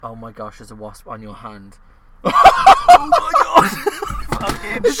Oh my gosh, there's a wasp on your hand. Oh my god!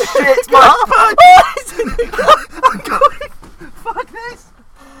 Fucking shit, my It's in the car. I'm going. Fuck this.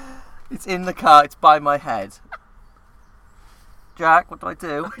 It's in the car. It's by my head. Jack, what do I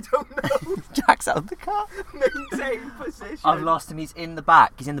do? I don't know. Jack's out of the car. Maintain position. I've lost him. He's in the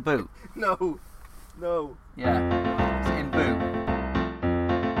back. He's in the boot. No. Yeah. He's in boot.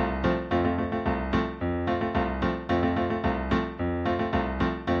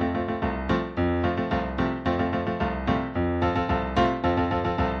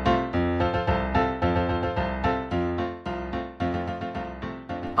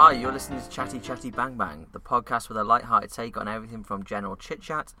 Hi, you're listening to Chatty Chatty Bang Bang, the podcast with a light-hearted take on everything from general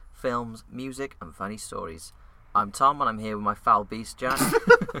chit-chat, films, music and funny stories. I'm Tom and I'm here with my foul beast, Jack.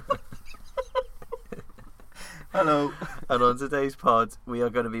 Hello. And on today's pod, we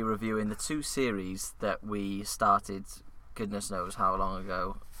are going to be reviewing the two series that we started, goodness knows how long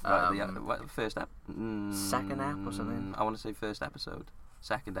ago. The first second ep or something? I want to say first episode.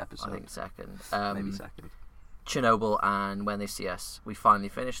 Second episode. I think second. Maybe second. Chernobyl and When They See Us. We finally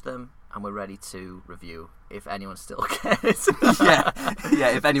finished them and we're ready to review, if anyone still cares. yeah,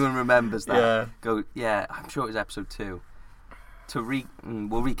 if anyone remembers that. Yeah. Go, yeah, I'm sure it was episode 2.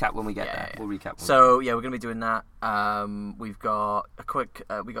 We'll recap when we get there. Yeah. We'll recap. Yeah, we're going to be doing that. We've got a quick,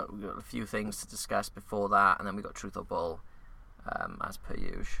 we got a few things to discuss before that, and then we got Truth or Bull, as per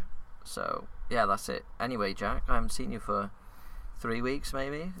usual. So, yeah, that's it. Anyway, Jack, I haven't seen you for 3 weeks,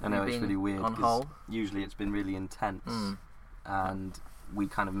 maybe. I know, it's really weird. On hold. Usually it's been really intense, and we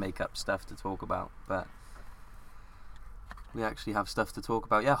kind of make up stuff to talk about, but we actually have stuff to talk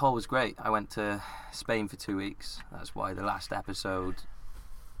about. Yeah, Hull was great. I went to Spain for 2 weeks. That's why the last episode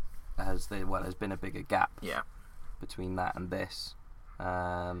there's been a bigger gap between that and this.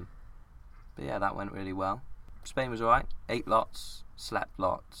 But yeah, that went really well. Spain was alright. 8 lots, slept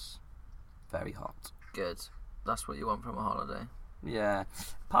lots, very hot. Good. That's what you want from a holiday. Yeah,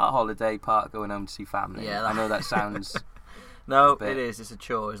 part holiday, part going home to see family. Yeah, I know that sounds... No, it is. It's a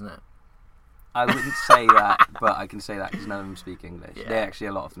chore, isn't it? I wouldn't say that, but I can say that because none of them speak English. Yeah.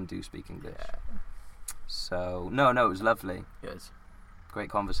 A lot of them do speak English. Yeah. So, no, it was lovely. Good. Great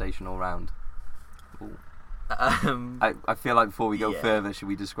conversation all round. Ooh. I feel like before we go further, should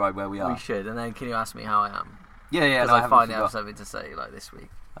we describe where we are? We should, and then can you ask me how I am? Yeah. Because I finally have something to say, like this week.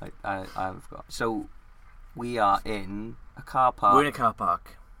 I haven't forgot. So, we are in a car park. We're in a car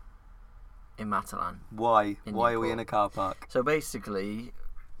park in Matalan. Why? In Why are we Newport. in a car park? So basically,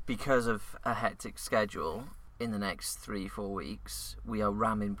 because of a hectic schedule, in the next 3-4 weeks, we are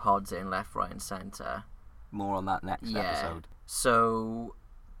ramming pods in left, right and centre. More on that next episode. So,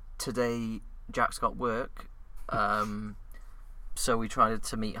 today, Jack's got work. So we tried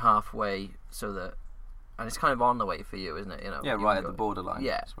to meet halfway so that... And it's kind of on the way for you, isn't it? You know, Yeah, right at the borderline.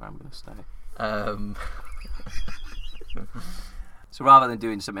 Yeah. That's where I'm going to stay. So rather than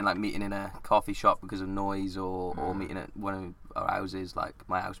doing something like meeting in a coffee shop because of noise or meeting at one of our houses, like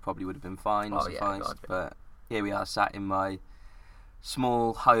my house probably would have been fine, but here we are sat in my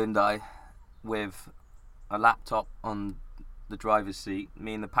small Hyundai with a laptop on the driver's seat,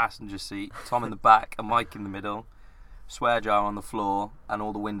 me in the passenger seat, Tom in the back, a mic in the middle, swear jar on the floor, and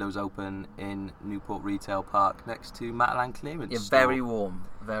all the windows open in Newport Retail Park next to Matalan Clearance Store. Very warm.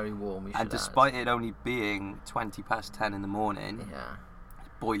 Very warm. And despite it only being 10:20 in the morning, it's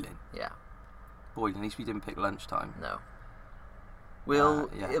boiling. Yeah. Boiling. At least we didn't pick lunchtime. No.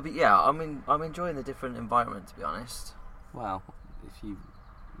 I'm enjoying the different environment, to be honest. Well, if you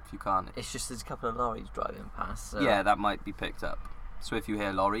can't, it's just there's a couple of lorries driving past. So yeah, that might be picked up. So if you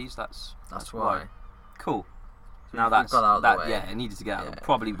hear lorries, that's why. Cool. So now that's got out of the way. Yeah, it needed to get out.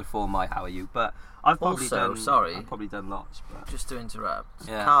 Probably before my How Are You, but I've probably done lots. But just to interrupt,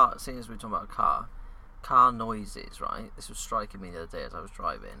 yeah. Seeing as we're talking about car noises, right? This was striking me the other day as I was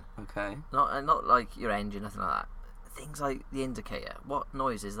driving. Okay. Not like your engine, nothing like that. Things like the indicator. What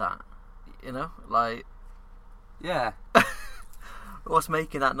noise is that? You know, like. Yeah. What's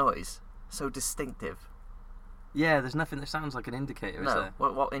making that noise so distinctive? Yeah, there's nothing that sounds like an indicator, is there?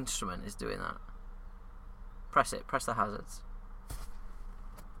 What instrument is doing that? Press it. Press the hazards.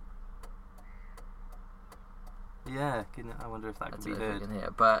 Yeah, I wonder if that can be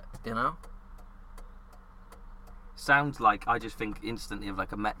heard. But, you know. Sounds like, I just think instantly of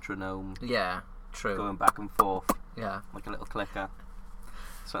like a metronome. Yeah, true. Going back and forth. Yeah. Like a little clicker.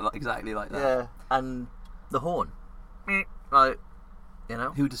 So exactly like that. Yeah, and the horn. Like, you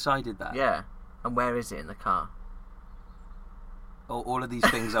know. Who decided that? Yeah. And where is it in the car? All of these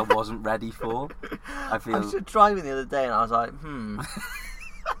things I wasn't ready for. I was driving the other day and I was like,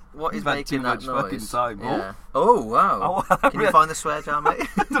 What is You've had making too that much noise? fucking time. Yeah. Oh wow! Can you find the swear jar, mate?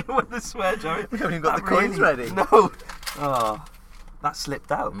 I don't know what the swear jar is. We haven't even got the coins ready. No. Oh, that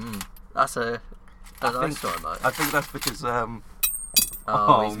slipped out. That's a nice one, mate. I think that's because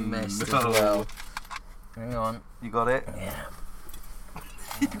he's missed as well. Hang on. You got it? Yeah.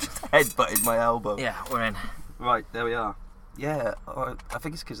 You just headbutted my elbow. Yeah, we're in. Right, there we are. Yeah, I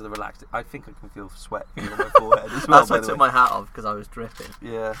think it's because of the relaxed. I think I can feel sweat on my forehead as well. That's why I took my hat off because I was dripping.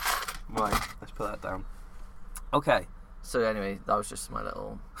 Yeah. Right, let's put that down. Okay. So anyway, that was just my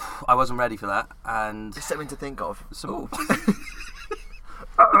little. I wasn't ready for that, and Just something to think of. A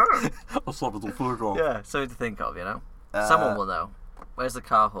little food wrong. Yeah, something to think of. You know, someone will know. Where's the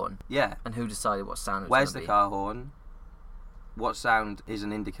car horn? Yeah. And who decided what sound it was Where's gonna the be? car horn? What sound is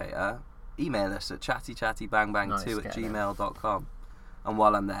an indicator? Email us at chattychattybangbang2@gmail.com. And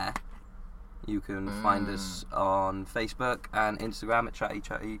while I'm there, you can find us on Facebook and Instagram at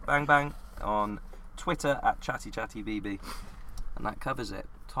chattychattybangbang, on Twitter at chattychattybb, and that covers it.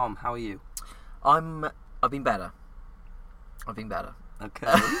 Tom, how are you? I've been better.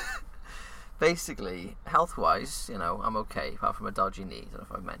 Okay. Basically, health-wise, you know, I'm okay, apart from a dodgy knee. I don't know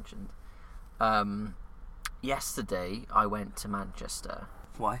if I've mentioned. Yesterday, I went to Manchester.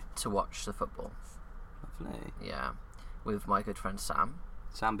 Why? To watch the football. Lovely. Yeah, with my good friend Sam.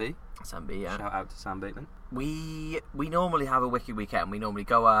 Sam B. Yeah. Shout out to Sam Bateman. We normally have a wicked weekend. We normally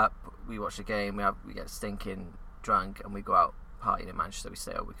go up, we watch the game, we get stinking drunk, and we go out partying in Manchester. We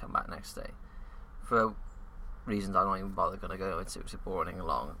stay over, we come back next day. For reasons I don't even bother going to go into, it's boring and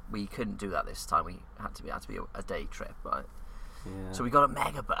long. We couldn't do that this time. We had to be a day trip, right? Yeah. So we got a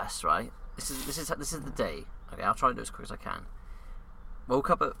mega bus, right? This is the day. Okay, I'll try and do it as quick as I can.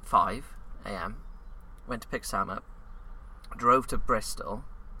 Woke up at 5 a.m. Went to pick Sam up. Drove to Bristol.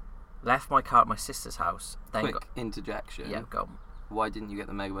 Left my car at my sister's house. Then Quick interjection. Yeah, go. Why didn't you get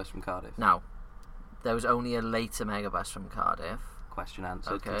the megabus from Cardiff? Now, there was only a later megabus from Cardiff. Question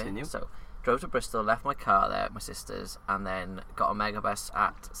answered. Okay, Continue. so drove to Bristol, left my car there at my sister's, and then got a megabus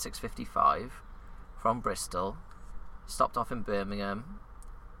at 6:55 from Bristol. Stopped off in Birmingham.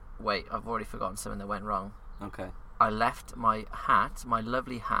 Wait, I've already forgotten something that went wrong. Okay. I left my hat, my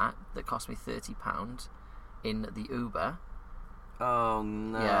lovely hat that cost me £30, in the Uber. Oh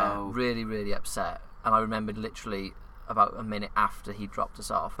no. Yeah, really, really upset. And I remembered literally about a minute after he dropped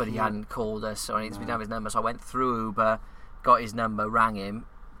us off, but he hadn't called us or anything. We didn't have his number, so I went through Uber, got his number, rang him,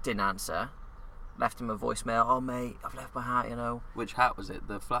 didn't answer, left him a voicemail. Oh mate, I've left my hat, you know. Which hat was it?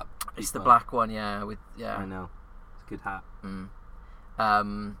 The flap? It's the black one, yeah. I know. It's a good hat.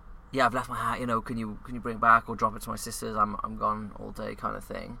 Yeah, I've left my hat, you know, can you bring it back or drop it to my sister's? I'm gone all day kind of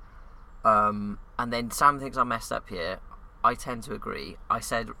thing. And then Sam thinks I messed up here. I tend to agree. I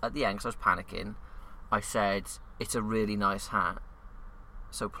said at the end, because I was panicking, I said, it's a really nice hat,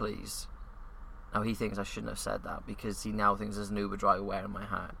 so please. Now he thinks I shouldn't have said that because he now thinks there's an Uber driver wearing my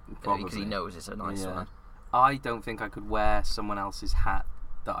hat. Probably. Because he knows it's a nice one. I don't think I could wear someone else's hat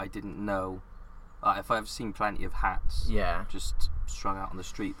that I didn't know. If I've seen plenty of hats just strung out on the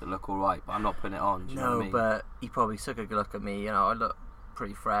street that look alright, but I'm not putting it on. Do you know what I mean? But he probably took a good look at me. You know, I look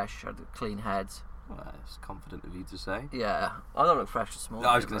pretty fresh. I had a clean head. Well, it's confident of you to say. Yeah, I don't look fresh this morning.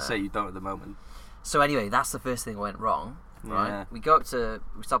 I was going to say you don't at the moment. So anyway, that's the first thing that went wrong. Right, Yeah. we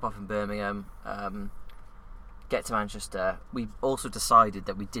stop off in Birmingham, get to Manchester. We also decided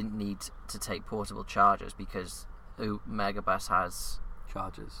that we didn't need to take portable chargers because Megabus has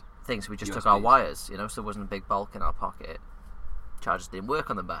Chargers. things. We just USBs. took our wires, you know, so there wasn't a big bulk in our pocket. Chargers didn't work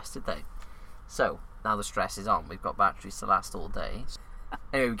on the bus, did they? So now the stress is on. We've got batteries to last all day.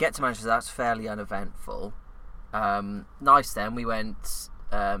 Anyway, we get to Manchester. That's fairly uneventful. Nice. Then we went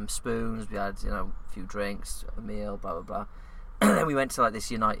Spoons. We had a few drinks, a meal, blah blah blah. And then we went to like this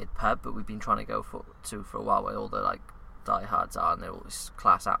United pub, but we've been trying to go for a while, where all the like diehards are, and they're all this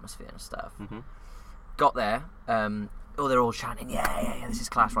class atmosphere and stuff. Mm-hmm. Got there. They're all chanting, yeah, this is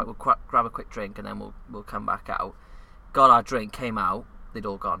class, right? We'll grab a quick drink and then we'll come back out. Got our drink, came out, they'd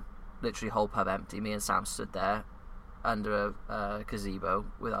all gone. Literally, whole pub empty. Me and Sam stood there under a gazebo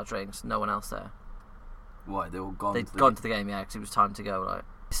with our drinks. No one else there. Why? They all gone? They'd gone to the game, yeah, because it was time to go. Like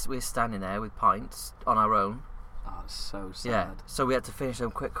we're standing there with pints on our own. Oh, it's so sad. Yeah, so we had to finish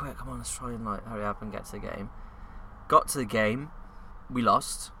them quick. Come on, let's try and like hurry up and get to the game. Got to the game, we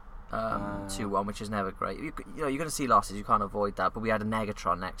lost 2-1, which is never great. You're going to see losses, you can't avoid that. But we had a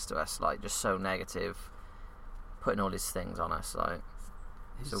Negatron next to us, like just so negative, putting all his things on us, like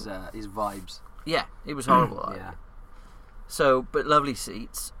his vibes. Yeah, it was horrible. Like. Yeah. So, but lovely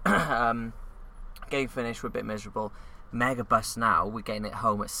seats. Game finished, we're a bit miserable. Megabus now, we're getting it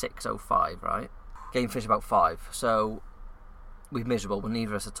home at 6:05, right? Game finished about 5. So we're miserable.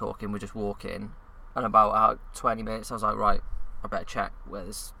 Neither of us are talking. We're just walking. And about 20 minutes, I was like, right, I better check where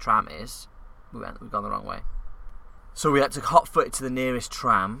this tram is. We've gone the wrong way. So we had to hot foot to the nearest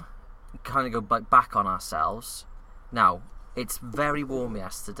tram, kind of go back on ourselves. Now, it's very warm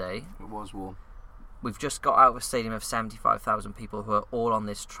yesterday. It was warm. We've just got out of a stadium of 75,000 people who are all on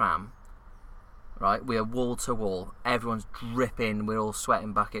this tram. Right, we are wall to wall. Everyone's dripping. We're all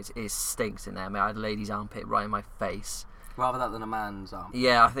sweating buckets. It stinks in there. I mean, I had a lady's armpit right in my face. Rather that than a man's armpit.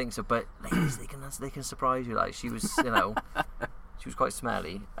 Yeah, I think so. But ladies, they can surprise you. Like, she was, she was quite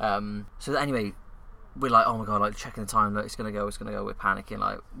smelly. So anyway, we're like, oh my god, like checking the time. Look, it's gonna go. We're panicking.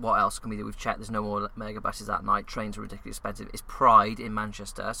 Like, what else can we do? We've checked. There's no more mega buses that night. Trains are ridiculously expensive. It's Pride in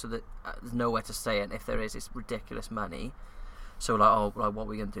Manchester, so that there's nowhere to stay. And if there is, it's ridiculous money. So like, oh, like what are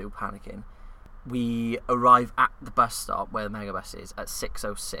we gonna do? Panicking. We arrive at the bus stop where the mega bus is at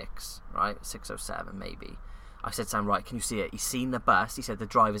 6:06, right? 6:07 maybe. I said to Sam, right, can you see it? He's seen the bus. He said the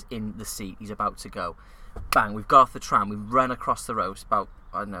driver's in the seat. He's about to go. Bang, we've got off the tram. We've run across the road. It's about,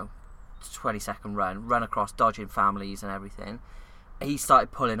 I don't know, 20-second run across, dodging families and everything. He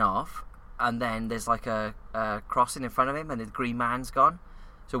started pulling off, and then there's like a crossing in front of him, and the green man's gone.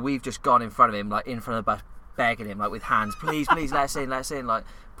 So we've just gone in front of him, like in front of the bus, begging him, like with hands, please, let us in, like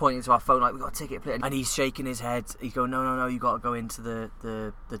pointing to our phone, like, we've got a ticket, please. And he's shaking his head. He's going, no, you got to go into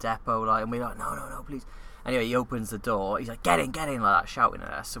the depot, like, and we're like, no, please. Anyway, he opens the door. He's like, get in, like that, shouting at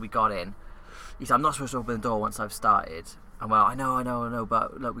us. So we got in. He said, I'm not supposed to open the door once I've started. And well, I know,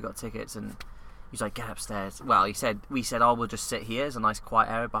 but look, we got tickets. And he's like, get upstairs. Well, we said, oh, we'll just sit here. There's a nice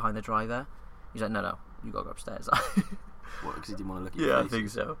quiet area behind the driver. He's like, no, you got to go upstairs. What, because he didn't want to look at your Yeah, face? I think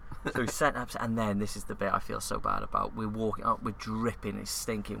so. So we sent up, and then this is the bit I feel so bad about. We're walking up, we're dripping, it's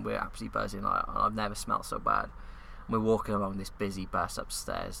stinking, we're absolutely buzzing. Like, I've never smelled so bad. We're walking along this busy bus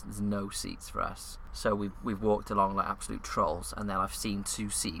upstairs. There's no seats for us. So we've walked along like absolute trolls, and then I've seen 2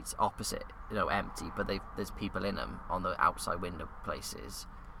 seats opposite, empty, but there's people in them on the outside window places.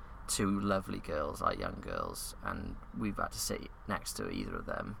 2 lovely girls, like young girls, and we've had to sit next to either of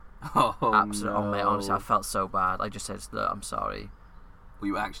them. Oh, absolutely. no. Oh, mate, honestly, I felt so bad. I just said, look, I'm sorry. Will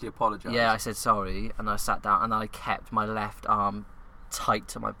you actually apologise? Yeah, I said sorry, and I sat down, and I kept my left arm tight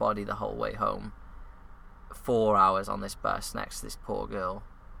to my body the whole way home. 4 hours on this bus next to this poor girl.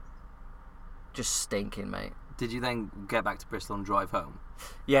 Just stinking, mate. Did you then get back to Bristol and drive home?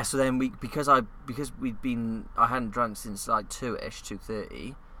 Yeah, so then because I hadn't drunk since like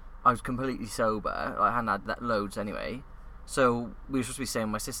 2:30. I was completely sober. I hadn't had that loads anyway. So we were supposed to be staying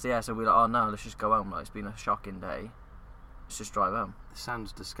with my sister, yeah, so we were like, oh no, let's just go home. Like, it's been a shocking day. Let's just drive home. This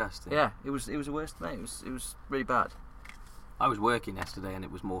sounds disgusting. Yeah, it was the worst day. It was really bad. I was working yesterday and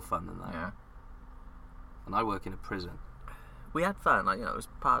it was more fun than that. Yeah. And I work in a prison. We had fun, like, it was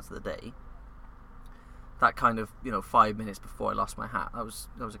parts of the day. That kind of, 5 minutes before I lost my hat, that was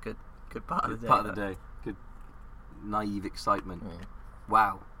a good part of the day. Part of the day. Good naive excitement. Yeah.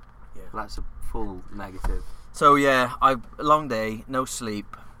 Wow. Yeah. Well, that's a full negative. So yeah, a long day, no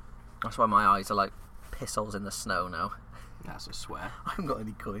sleep. That's why my eyes are like piss holes in the snow now. That's a swear. I haven't got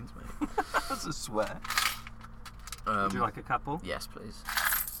any coins, mate. That's a swear. Would you like a couple? Yes, please.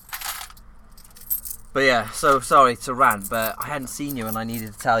 But yeah, so sorry to rant, but I hadn't seen you and I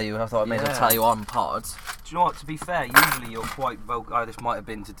needed to tell you. I thought I may as well tell you on pod. Do you know what, to be fair, usually you're quite vocal. This might have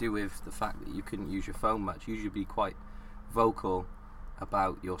been to do with the fact that you couldn't use your phone much. Usually you'd be quite vocal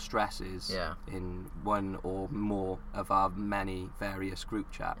about your stresses in one or more of our many various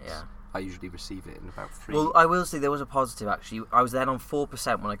group chats. Yeah. I usually receive it in about 3. Well, I will say there was a positive, actually. I was then on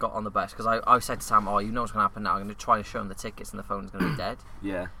 4% when I got on the bus, because I said to Sam, you know what's going to happen now, I'm going to try and show him the tickets and the phone's going to be dead.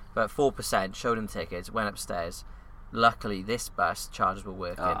 Yeah. But 4%, showed him the tickets, went upstairs. Luckily, this bus, chargers were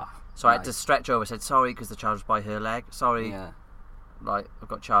working. So I had to stretch over, said, sorry, because the charger's by her leg. Sorry, like, I've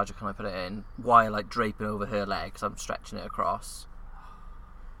got charger, can I put it in? While, like, draping over her leg, because I'm stretching it across.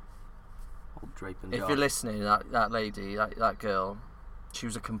 If you're listening, that lady, that girl, she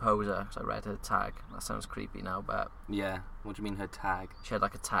was a composer, because I read her tag. That sounds creepy now, but... Yeah, what do you mean her tag? She had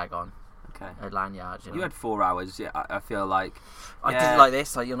like a tag on. Okay. A lanyard, You had 4 hours, yeah, I feel like... I did like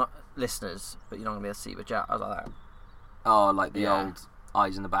this, like, you're not listeners, but you're not going to be able to see, but yeah, I was like that. Oh, like the old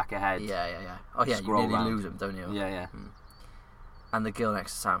eyes in the back of head. Yeah. Oh yeah, you nearly lose them, don't you? Yeah. And the girl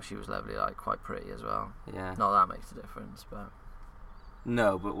next to Sam, she was lovely, like, quite pretty as well. Yeah. Not that makes a difference, but...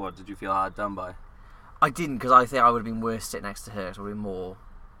 No, but what, did you feel hard done by? I didn't, because I think I would have been worse sitting next to her, because I would have been more...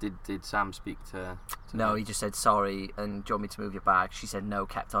 Did Sam speak to No, her? he just said, sorry, and do you want me to move your bag? She said no,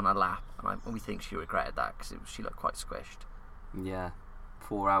 kept on her lap, and we think she regretted that, because she looked quite squished. Yeah.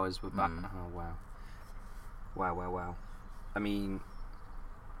 4 hours, we're back. Oh, wow. Wow. I mean,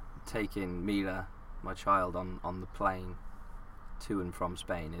 taking Mila, my child, on the plane to and from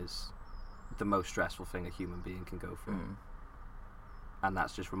Spain is the most stressful thing a human being can go through. And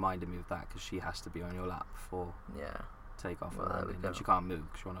that's just reminded me of that, because she has to be on your lap before take off and landing, and she can't move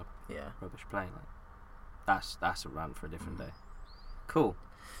because you're on a rubbish plane. Like, that's a rant for a different day. Cool.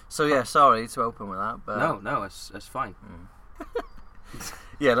 So sorry to open with that, but no, it's fine.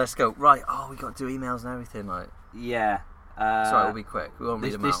 Yeah, let's go. Right. Oh, we got to do emails and everything. Like, sorry, we'll be quick. We won't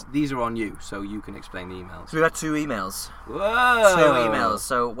read them out. These are on you, so you can explain the emails. So we had 2 emails. Whoa! 2 emails.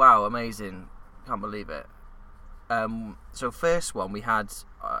 So wow, amazing. Can't believe it. So first one we had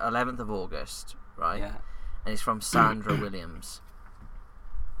 11th of August, right? Yeah. And it's from Sandra Williams.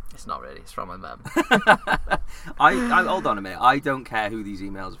 It's not really. It's from my mum. I hold on a minute. I don't care who these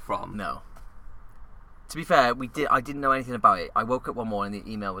emails are from. No. To be fair, I didn't know anything about it. I woke up one morning,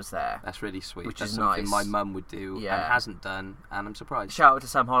 the email was there. That's really sweet. Which That's is something nice. my mum would do and hasn't done, and I'm surprised. Shout out to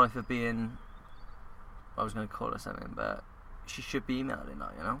Sam Holly for being... I was going to call her something, but she should be emailing now,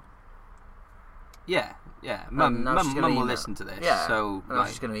 you know? Yeah. Mum will listen to this. Yeah. So now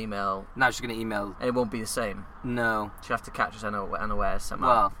she's going to email. Now she's going to email. And it won't be the same. No. She'll have to catch us unawares somehow.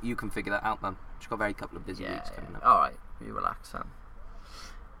 Well, you can figure that out, Mum. She's got a very couple of busy weeks coming up. Alright, you relax, Sam.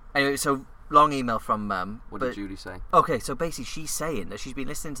 Anyway, so long email from Mum. What did Julie say? Okay, so basically she's saying that she's been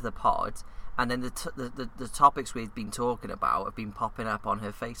listening to the pod, and then the topics we've been talking about have been popping up on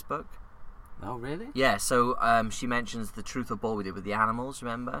her Facebook. Oh, really? Yeah, so she mentions the Truth or Ball we did with the animals,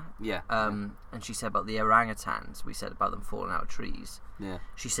 remember? Yeah. And she said about the orangutans, we said about them falling out of trees. Yeah.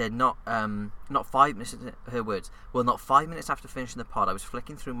 She said not 5 minutes, her words, well, not 5 minutes after finishing the pod, I was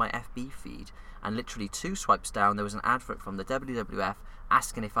flicking through my FB feed, and literally 2 swipes down, there was an advert from the WWF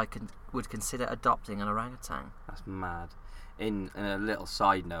asking if I would consider adopting an orangutan. That's mad. In a little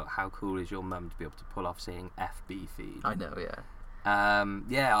side note, how cool is your mum to be able to pull off saying FB feed? I know,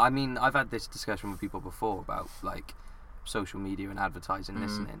 yeah. I mean, I've had this discussion with people before about like social media and advertising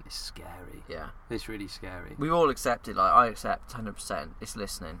listening. It's scary. Yeah, it's really scary. We've all accepted. Like, I accept 100%. It's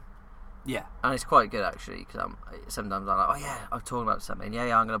listening. Yeah, and it's quite good actually, because sometimes I'm like, oh yeah, I'm talking about something.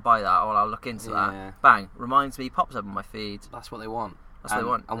 Yeah, I'm going to buy that, or I'll look into that. Bang, reminds me, pops up on my feed. That's what they want. That's what they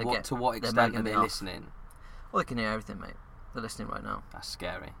want. And to what extent are they listening? Well, they can hear everything, mate. They're listening right now. That's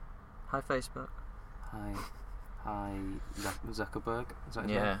scary. Hi, Facebook. Hi, Zuckerberg. Is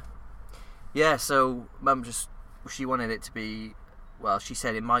that Yeah, so Mum she wanted it to be, well, she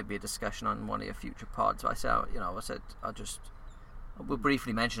said it might be a discussion on one of your future pods. But I said, we'll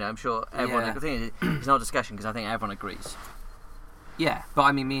briefly mention it. I'm sure everyone, I think it's not a discussion because I think everyone agrees. Yeah, but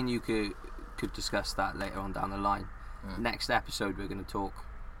I mean, me and you could discuss that later on down the line. Next episode, we're going to talk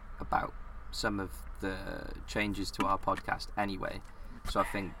about some of the changes to our podcast anyway. So I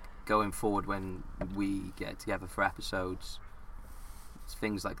think going forward, when we get together for episodes,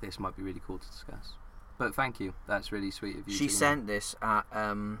 things like this might be really cool to discuss. But thank you, that's really sweet of you. She sent this at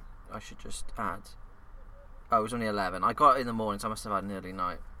I should just add, it was only 11. I got it in the morning, so I must have had an early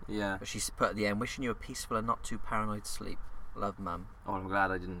night. Yeah. But she put at the end, wishing you a peaceful and not too paranoid sleep. Love, Mum. Oh, I'm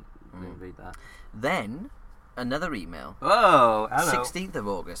glad I didn't read that. Then another email. Oh, hello. 16th of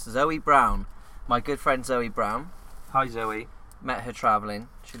August, Zoe Brown, my good friend Zoe Brown. Hi, Zoe. Met her travelling.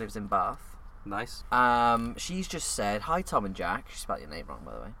 She lives in Bath. Nice. She's just said, hi Tom and Jack. She spelled your name wrong,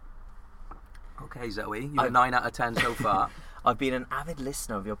 by the way. Okay, Zoe. You're 9 out of 10 so far. I've been an avid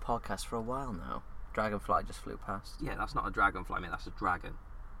listener of your podcast for a while now. Dragonfly just flew past. Yeah, that's not a dragonfly, mate. That's a dragon.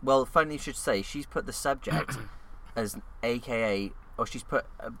 Well, funny you should say. She's put the subject as AKA, or she's put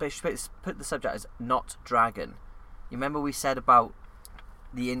the subject as not dragon. You remember we said about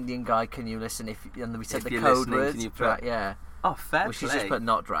the Indian guy? Can you listen? And we said the code words. Can you put, yeah. Oh, fair play. She's just put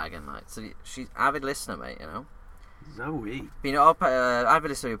not dragon, right? So she's avid listener, mate. You know. Zoe. Been avid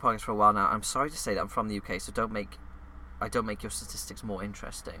listener of your podcast for a while now. I'm sorry to say that I'm from the UK, so I don't make your statistics more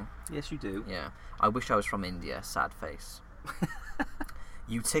interesting. Yes, you do. Yeah. I wish I was from India. Sad face.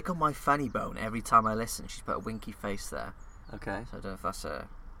 You tickle my funny bone every time I listen. She's put a winky face there. Okay. So I don't know if that's a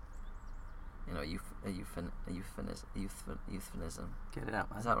euphemism. Get it out,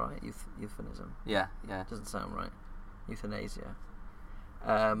 man. Is that right? Euphemism. Yeah. Doesn't sound right. Euthanasia.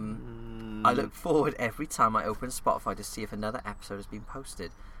 I look forward every time I open Spotify to see if another episode has been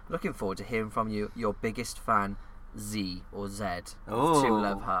posted. Looking forward to hearing from you, your biggest fan, Z or Z. Oh, 2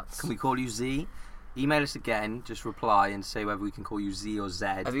 love hearts. Can we call you Z? Email us again, just reply and say whether we can call you Z or Z.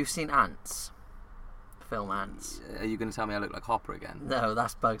 Have you seen Ants? Film Ants. Are you going to tell me I look like Hopper again? No,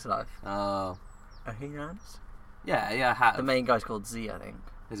 that's Bugs Life. Oh. Have you seen Ants? Yeah, I have. The main guy's called Z, I think.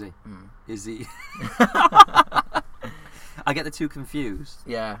 Is he? Is he? I get the two confused.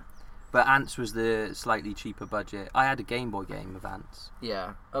 Yeah. But Ants was the slightly cheaper budget. I had a Game Boy game of Ants.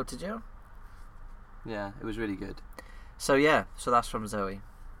 Yeah. Oh, did you? Yeah, it was really good. So yeah, so that's from Zoe.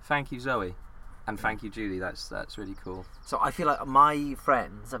 Thank you, Zoe. And thank you, Julie. That's really cool. So I feel like my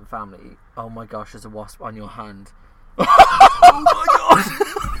friends and family... Oh my gosh, there's a wasp on your hand. Oh my god!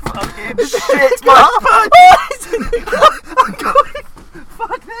 Fucking shit, my It's in the car. I'm going.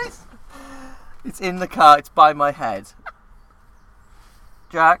 Fuck this. It's in the car. It's by my head.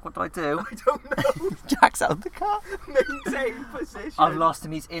 Jack, what do I do? I don't know. Jack's out of the car. Maintain position. I've lost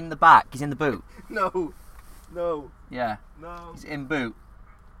him. He's in the back. He's in the boot. No. Yeah. No. He's in boot.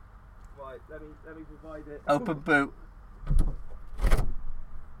 Right, let me provide it. Open boot. I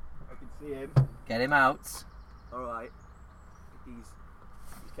can see him. Get him out. Alright. He's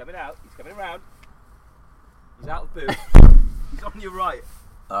coming out. He's coming around. He's out of boot. He's on your right.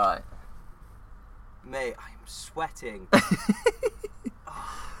 Alright. Mate, I'm sweating.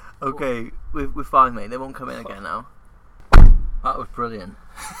 Okay, we're fine, mate. They won't come in again now. That was brilliant.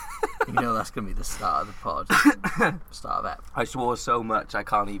 You know that's going to be the start of the pod. Start of it. I swore so much I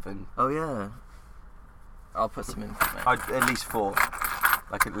can't even. Oh, yeah. I'll put some in, mate. At least 4.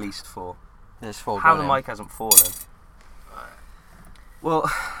 Like, at least 4. There's 4 How the going in. mic hasn't fallen. Well,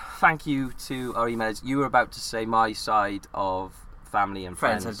 thank you to our emailers. You were about to say my side of family and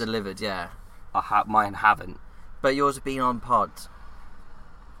friends. Friends have delivered, yeah. Mine haven't. But yours have been on pod.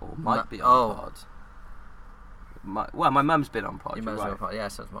 Or might be on pod. My mum's been on pod. Your mum's been on pod, yeah,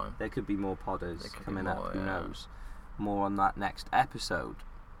 so it's mine. There could be more podders coming up, who knows. More on that next episode.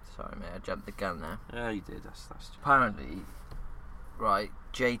 Sorry, mate, I jumped the gun there. Yeah, you did. That's apparently, right,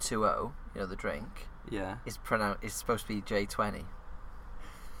 J2O, you know, the drink, yeah, is supposed to be J20.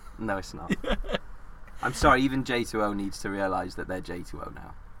 No, it's not. I'm sorry, even J2O needs to realise that they're J2O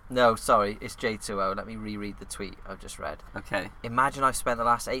now. No, sorry, it's J2O. Let me reread the tweet I've just read. Okay. Imagine I've spent the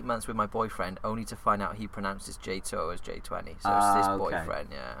last 8 months with my boyfriend only to find out he pronounces J2O as J20. So it's this boyfriend,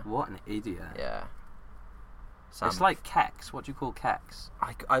 yeah. What an idiot. Yeah. It's like Kex. What do you call Kex?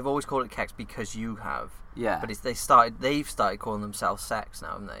 I've always called it Kex because you have. Yeah. But they've started calling themselves Sex now,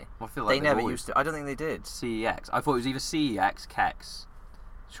 haven't they? Well, I feel like they never used to. I don't think they did. CEX. I thought it was either CEX, Kex.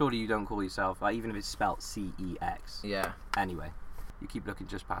 Surely you don't call yourself, like, even if it's spelt CEX. Yeah. Anyway. You keep looking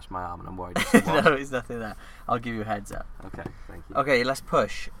just past my arm and I'm worried. No, there's nothing there. I'll give you a heads up. Okay, thank you. Okay, let's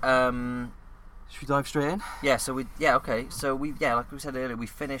push. Should we dive straight in? Yeah, okay. So like we said earlier, we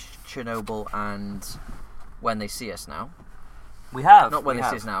finished Chernobyl and When They See Us Now. We have. Not When They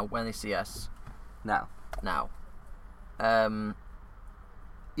See Us Now, When They See Us Now.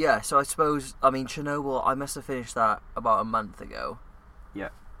 Yeah, so I suppose, Chernobyl, I must have finished that about a month ago. Yeah.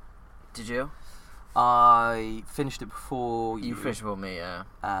 Did you? I finished it before you. You finished before me, yeah.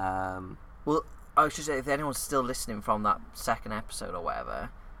 Well, I should say, if anyone's still listening from that second episode or whatever,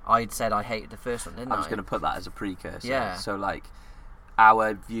 I'd said I hated the first one, didn't I? I was going to put that as a precursor. Yeah. So, like,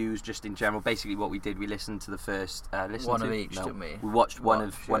 our views just in general, basically what we did, we listened to the first... one of each, didn't we? We watched one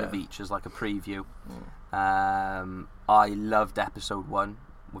of each as like a preview. I loved episode 1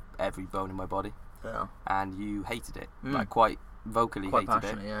 with every bone in my body. Yeah. And you hated it. Like, quite vocally quite hated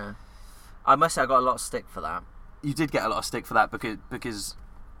passionate, it. Yeah. I must say I got a lot of stick for that. You did get a lot of stick for that because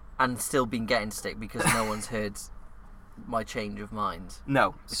and still been getting stick because no one's heard my change of mind.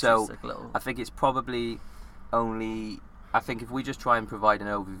 No, so I think it's probably only... I think if we just try and provide an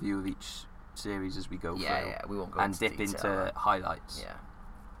overview of each series as we go through, we won't go and into dip detail, into highlights. Yeah.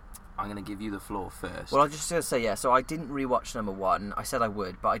 I'm going to give you the floor first. Well, I was just going to say, so I didn't rewatch number 1. I said I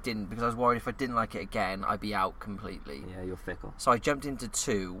would, but I didn't because I was worried if I didn't like it again, I'd be out completely. Yeah, you're fickle. So I jumped into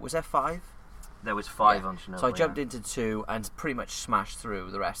 2. Was there 5? There was 5 on Chernobyl. So I jumped into 2 and pretty much smashed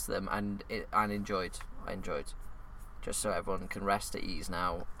through the rest of them and enjoyed. I enjoyed. Just so everyone can rest at ease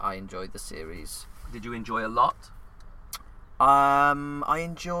now, I enjoyed the series. Did you enjoy a lot? I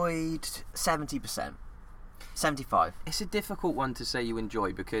enjoyed 70%. 75. It's a difficult one to say you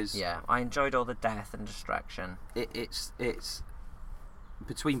enjoy because... Yeah, I enjoyed all the death and distraction. It's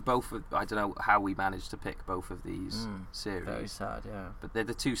between both of... I don't know how we managed to pick both of these series. Very sad, yeah. But they're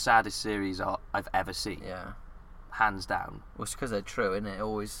the 2 saddest series I've ever seen. Yeah. Hands down. Well, it's because they're true, isn't it? It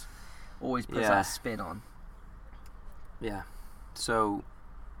always puts that spin on. Yeah. So...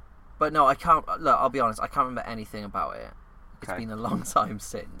 But no, I can't... Look, I'll be honest, I can't remember anything about it. Okay. It's been a long time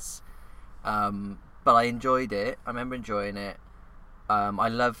since. But I enjoyed it. I remember enjoying it. I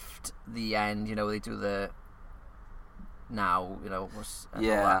loved the end, where they do the... Now, I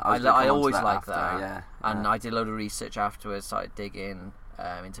always like that. Yeah. And I did a load of research afterwards, started digging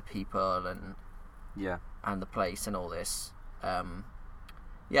into people and the place and all this. I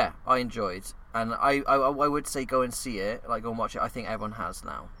enjoyed. And I would say go and see it, like go and watch it. I think everyone has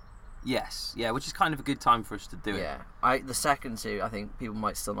now. Yes, yeah, which is kind of a good time for us to do it. Yeah, the second series, I think people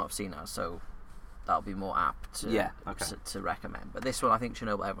might still not have seen that, so that'll be more apt to recommend. But this one, I think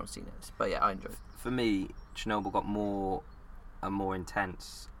Chernobyl, everyone's seen it. But yeah, I enjoyed it. For me, Chernobyl got more and more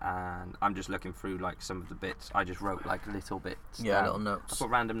intense, and I'm just looking through like some of the bits. I just wrote like little bits. Yeah, little notes. I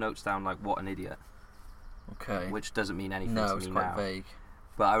put random notes down like "what an idiot." Okay. Which doesn't mean anything to me now. No, it's quite vague.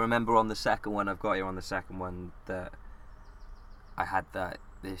 But I remember on the second one, I've got here on the second one that I had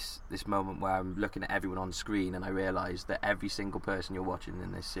this moment where I'm looking at everyone on screen and I realised that every single person you're watching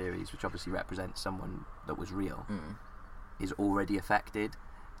in this series, which obviously represents someone that was real, is already affected,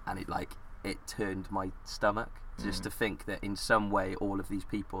 and it turned my stomach just to think that in some way all of these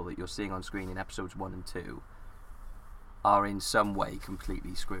people that you're seeing on screen in episodes 1 and 2 are in some way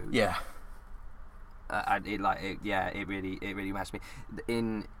completely screwed. Yeah. It really messed me.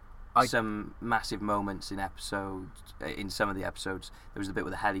 Some massive moments in some of the episodes, there was the bit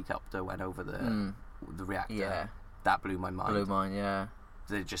where the helicopter went over the reactor. Yeah. That blew my mind. Blew mine, yeah.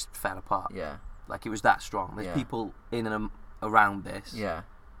 They just fell apart. Yeah. Like, it was that strong. There's people in and around this. Yeah.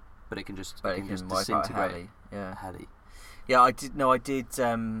 But it can just disintegrate. A heli. Yeah, I did.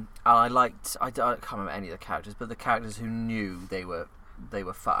 And I can't remember any of the characters, but the characters who knew they were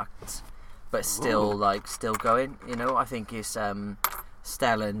fucked, but still going. You know, I think it's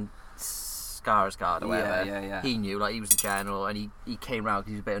Stellan Skarsgård or whatever. Yeah. He knew, like, he was the general, and he came round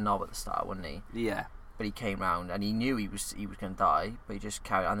because he was a bit of a knob at the start, wasn't he? Yeah. But he came round and he knew he was going to die, but he just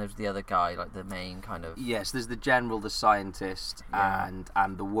carried. And there's the other guy, like the main kind of. Yes, there's the general, the scientist, and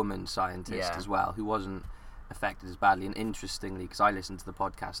the woman scientist as well, who wasn't affected as badly. And interestingly, because I listened to the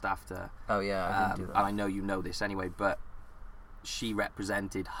podcast after. Oh yeah, I didn't do that. And I know you know this anyway, but she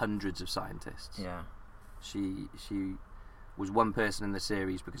represented hundreds of scientists. Yeah. She was one person in the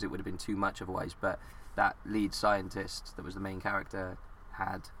series because it would have been too much otherwise. But that lead scientist that was the main character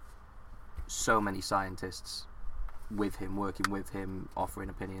had so many scientists with him, working with him, offering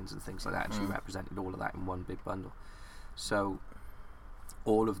opinions and things like that, and she represented all of that in one big bundle. So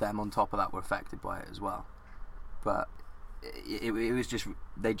all of them on top of that were affected by it as well, but it was just,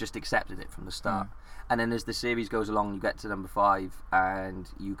 they just accepted it from the start. And then as the series goes along, you get to number 5 and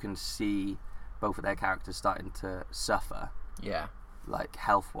you can see both of their characters starting to suffer, like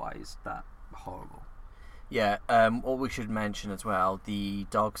health wise. That horrible. Yeah, what we should mention as well, the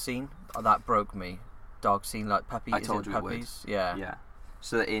dog scene, that broke me. Dog scene, like puppies. I told you puppies? It would. Yeah.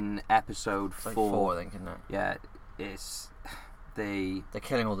 So in episode 4, like 4, I think, isn't it? Yeah, it's they're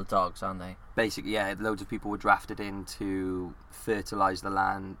killing all the dogs, aren't they? Basically, yeah. Loads of people were drafted in to fertilise the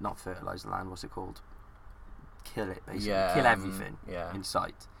land. Not fertilise the land. What's it called? Kill it, basically. Yeah, kill everything in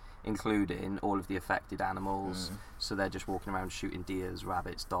sight, including all of the affected animals. So they're just walking around shooting deers,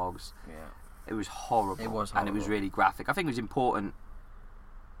 rabbits, dogs. Yeah. It was horrible. It was horrible. And it was really graphic. I think it was important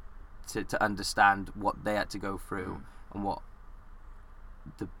to understand what they had to go through and what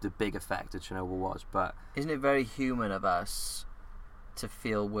the big effect of Chernobyl was. But isn't it very human of us to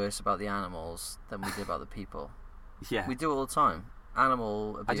feel worse about the animals than we do about the people? Yeah. We do it all the time.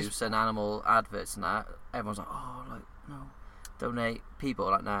 Animal abuse and animal adverts and that. Everyone's like, oh, like, no, donate. People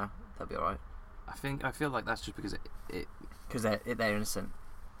are like, nah, they'll be alright. I feel like that's just because it because they're innocent.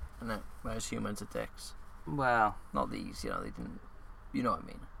 And whereas humans are dicks. Well, not these, they didn't. You know what I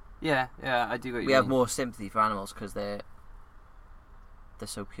mean? Yeah, I do. What you mean. We have more sympathy for animals because they're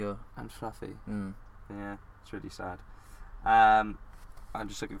so pure and fluffy. Yeah, it's really sad. I'm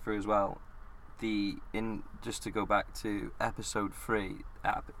just looking through as well. Just to go back to episode 3.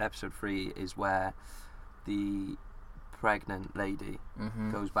 Episode 3 is where the pregnant lady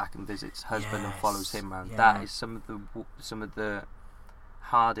goes back and visits husband and follows him around. Yeah. That is some of the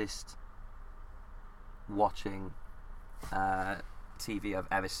hardest watching TV I've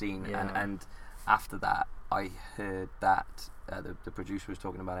ever seen. And after that, I heard that the producer was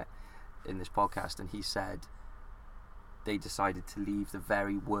talking about it in this podcast, and he said they decided to leave the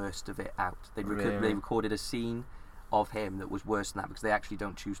very worst of it out. They recorded a scene of him that was worse than that, because they actually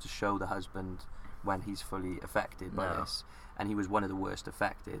don't choose to show the husband when he's fully affected by this, and he was one of the worst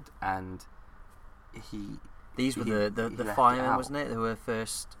affected. And these were the firemen, wasn't it? They were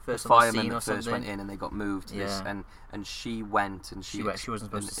first the on firemen the scene that first went in, and they got moved to this, and she went, and she wasn't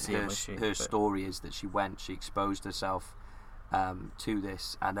supposed to see him, was she? Her story is that she exposed herself to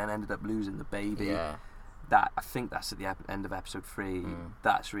this, and then ended up losing the baby. Yeah. That, I think that's at the end of episode 3.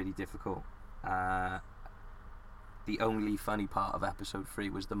 That's really difficult. The only funny part of episode 3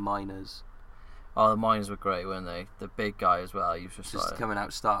 was the miners. Oh, the miners were great, weren't they? The big guy as well. He was just like, coming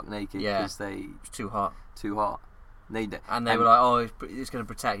out stark naked because it was too hot. Too hot. They were like, oh, it's going to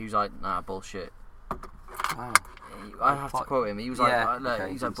protect. He was like, nah, bullshit. Wow. I have to quote him. He was like,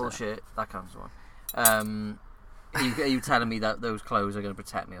 he's like, bullshit. That counts as one. Are you telling me that those clothes are going to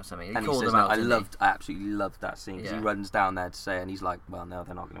protect me or something? And he says, no, I absolutely loved that scene because he runs down there to say, and he's like, well, no,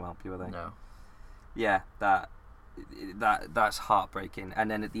 they're not going to help you, are they? No. Yeah, that's heartbreaking.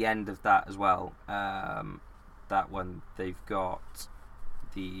 And then at the end of that as well, that one, they've got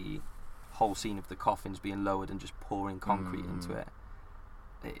the whole scene of the coffins being lowered and just pouring concrete into it.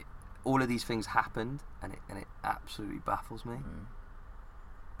 All of these things happened, and it absolutely baffles me.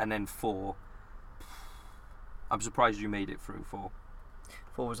 And then 4, I'm surprised you made it through 4.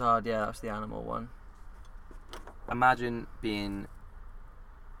 4 was hard, yeah, that's the animal one. Imagine being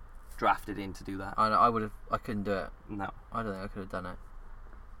drafted in to do that. I couldn't do it. No. I don't think I could have done it.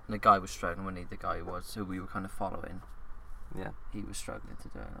 And the guy was struggling, wasn't he? The guy who we were kind of following. Yeah. He was struggling to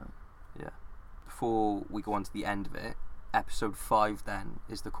do it. Yeah. Before we go on to the end of it, episode 5 then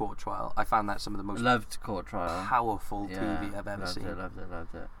is the court trial. I found that some of the most court trial. Powerful TV I've ever seen. Loved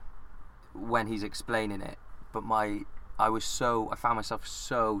it. When he's explaining it, but I found myself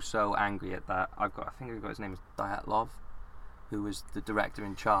so angry at that. I think I've got his name is Dyatlov, who was the director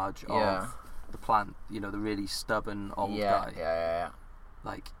in charge of the plant. You know, the really stubborn old guy. Yeah.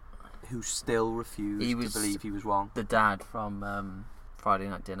 Like, who still refused to believe he was wrong. The dad from Friday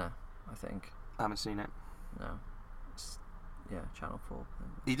Night Dinner, I think. I haven't seen it. No. Channel 4.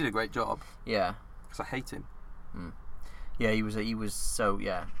 He did a great job. Yeah. Because I hate him. Yeah, he was so,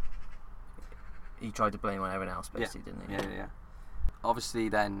 yeah. He tried to blame on everyone else, basically, didn't he? Yeah. Obviously,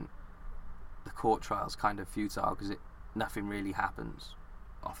 then, the court trial's kind of futile because nothing really happens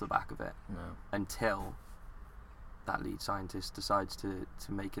off the back of it. No. Until that lead scientist decides to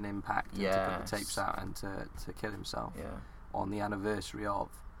make an impact and to put the tapes out and to kill himself on the anniversary of.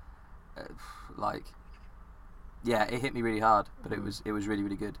 It hit me really hard, but it was really,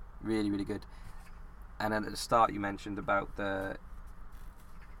 really good. Really, really good. And then at the start you mentioned about where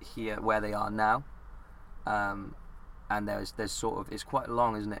they are now. And there's sort of, it's quite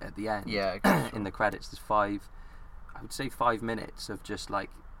long, isn't it, at the end? Yeah. In the credits, there's 5 minutes of just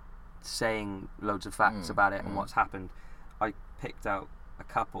like saying loads of facts about it and what's happened. I picked out a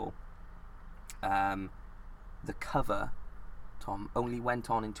couple. The cover, Tom, only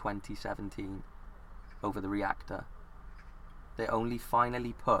went on in 2017 over the reactor. They only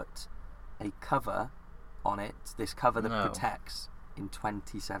finally put a cover on it, this cover that protects, in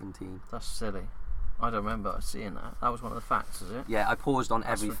 2017. That's silly. I don't remember seeing that. That was one of the facts, is it? Yeah, I paused on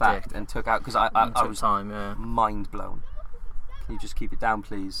every fact and took out, because I was mind blown. Can you just keep it down,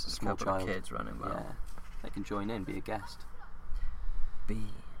 please? Small couple child. Of kids running well. Yeah, they can join in, be a guest.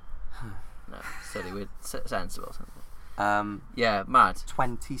 No, silly, we're sensible. Mad.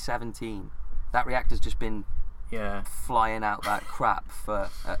 2017. That reactor's just been flying out that crap for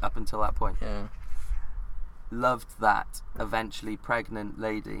up until that point. Yeah. Loved that eventually pregnant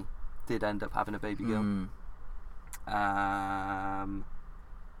lady did end up having a baby girl.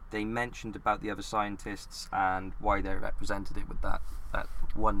 They mentioned about the other scientists and why they represented it with that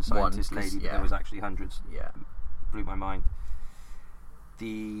one scientist lady, but there was actually hundreds. Yeah. Blew my mind.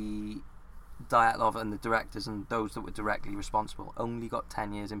 The Dyatlov and the directors and those that were directly responsible only got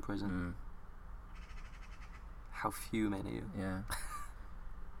 10 years in prison. How fuming are you? Yeah.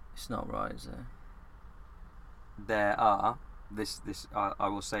 It's not right, is it? There are I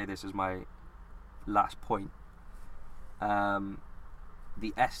will say this as my last point.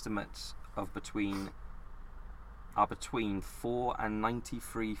 The estimates of between 4 and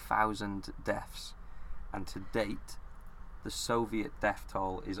 93,000 deaths, and to date the Soviet death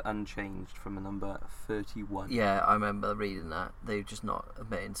toll is unchanged from a number 31. Yeah, I remember reading that. They're just not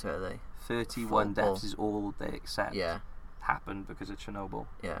admitting to it, are they? 31 deaths is all they accept. Yeah. Happened because of Chernobyl.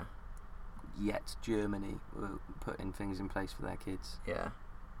 Yeah. Yet Germany were putting things in place for their kids. Yeah.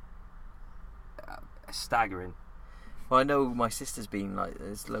 Staggering. Well, I know my sister's been like,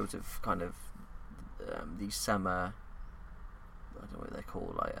 there's loads of kind of these summer, I don't know what they're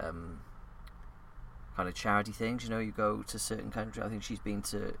called, like kind of charity things. You know, you go to certain countries. I think she's been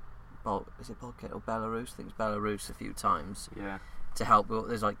to, is it Bulgaria or Belarus? I think it's Belarus a few times. Yeah. To help.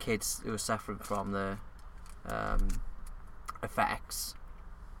 There's like kids who are suffering from the effects,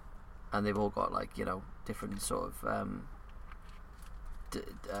 and they've all got like, you know, different sort of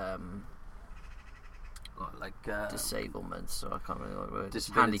disablements, so I can't really know what word.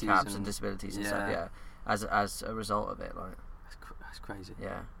 Handicaps and disabilities and stuff. Yeah, as a result of it, like that's crazy.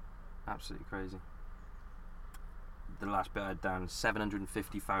 Yeah, absolutely crazy. The last bit I had down: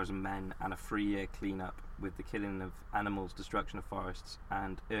 750,000 men and a 3-year clean-up with the killing of animals, destruction of forests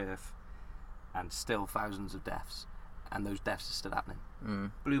and earth, and still thousands of deaths. And those deaths are still happening.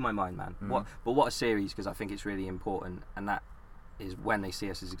 Blew my mind, man. What a series, because I think it's really important, and that is When They See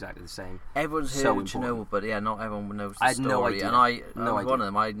Us is exactly the same. Everyone's heard of Chernobyl, but yeah, not everyone knows the story. No idea. And I no was idea. one of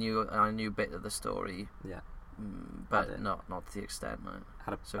them. I knew a bit of the story. Yeah. But not to the extent. No.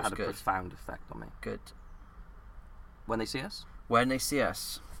 Had a profound effect on me. Good. When They See Us? When They See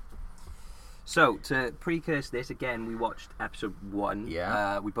Us. So, to precurse this, again, we watched episode 1.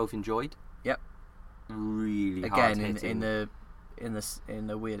 Yeah. We both enjoyed. Yep. Really again, hard-hitting. in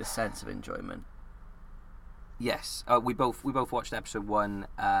the weirdest sense of enjoyment. Yes. We both watched episode 1.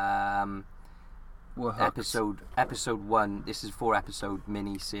 We're hooked. Episode 1, this is a 4-episode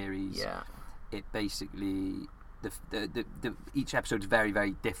mini-series. Yeah. It basically... each episode is very,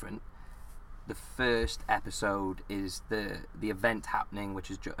 very different. The first episode is the event happening, which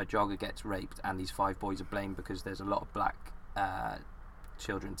is a jogger gets raped, and these 5 boys are blamed because there's a lot of black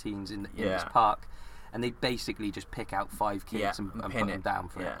children, teens in this park, and they basically just pick out 5 kids and put them down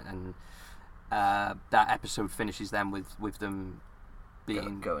for it. And that episode finishes then with them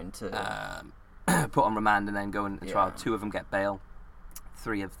being going to put on remand and then going to trial. 2 of them get bail.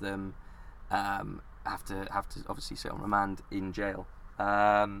 3 of them have to obviously sit on remand in jail.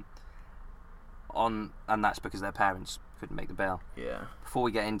 And that's because their parents couldn't make the bail. Yeah. Before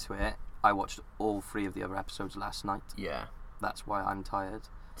we get into it, I watched all 3 of the other episodes last night. Yeah. That's why I'm tired.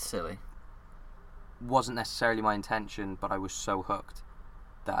 Silly. Wasn't necessarily my intention, but I was so hooked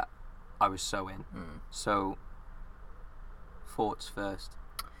that I was so in. So, thoughts first.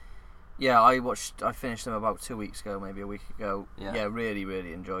 Yeah, I finished them about 2 weeks ago, maybe a week ago. Yeah, really,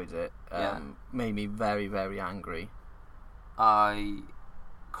 really enjoyed it. Made me very, very angry. I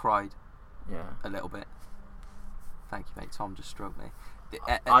cried. Yeah. A little bit. Thank you, mate. Tom just stroked me.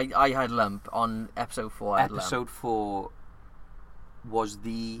 I had lump on episode 4. Episode 4 was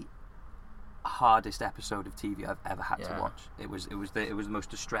the hardest episode of TV I've ever had to watch. It was the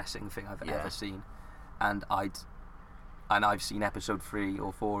most distressing thing I've ever seen, and I've seen episode 3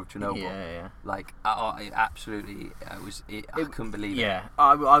 or 4 of Chernobyl. Yeah. Like I absolutely, I couldn't believe it. Yeah,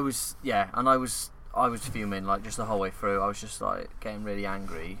 I was fuming like just the whole way through. I was just like getting really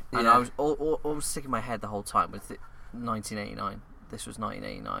angry, and I was all sick in my head the whole time with 1989. This was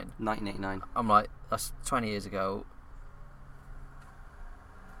 1989. 1989. I'm like, that's 20 years ago.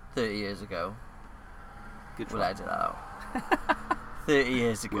 30 years ago. We'll edit that out. 30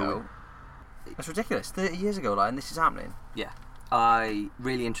 years ago. That's ridiculous. 30 years ago, like, and this is happening. Yeah.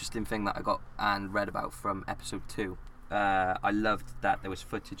 Really interesting thing that I got and read about from episode 2. I loved that there was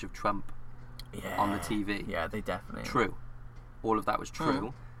footage of Trump on the TV. Yeah, they definitely. True. All of that was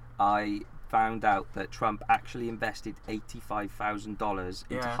true. I found out that Trump actually invested $85,000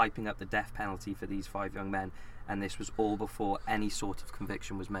 into hyping up the death penalty for these 5 young men, and this was all before any sort of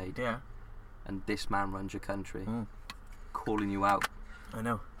conviction was made. Yeah. And this man runs your country, calling you out. I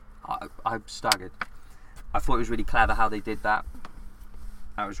know. I'm staggered. I thought it was really clever how they did that.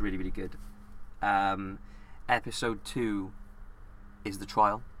 That was really, really good. Episode 2 is the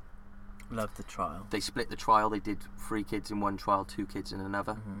trial. Love the trial. They split the trial. They did 3 kids in one trial, 2 kids in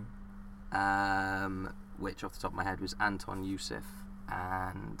another. Which, off the top of my head, was Anton Yusuf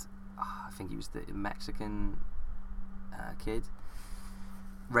and I think he was the Mexican kid,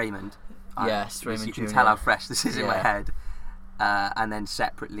 Raymond. Yes, Raymond. You can tell how fresh this is in my head. And then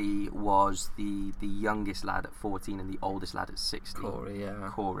separately was the youngest lad at 14 and the oldest lad at 16.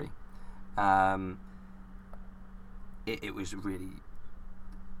 Corey. It was really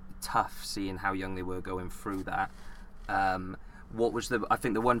tough seeing how young they were going through that. I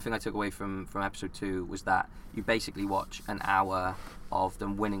think the one thing I took away from episode 2 was that you basically watch an hour of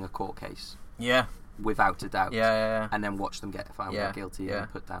them winning a court case. Yeah. Without a doubt. Yeah. And then watch them get found guilty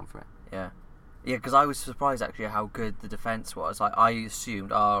and put down for it. Yeah. Yeah, because I was surprised actually how good the defence was. Like, I assumed,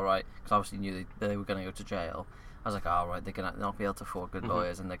 because I obviously knew they were going to go to jail. I was like, they're going to not be able to afford good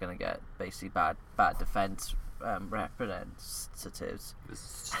lawyers, and they're going to get basically bad defence representatives.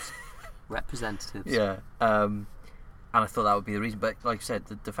 Representatives. Yeah. And I thought that would be the reason, but like you said,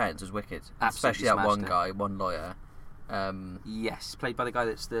 the defence was wicked. Absolutely. Especially that one guy, one lawyer. Yes, played by the guy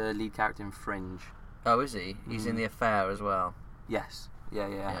that's the lead character in Fringe. Oh, is he? He's in The Affair as well. Yes.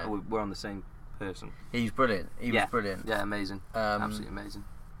 Yeah. We're on the same person. He's brilliant. He was brilliant. Yeah, amazing. Absolutely amazing.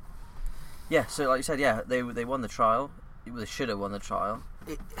 Yeah, so like you said, they won the trial. They should have won the trial.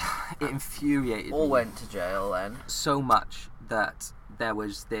 It infuriated me. All went to jail then. So much that there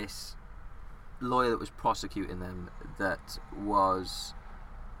was this lawyer that was prosecuting them that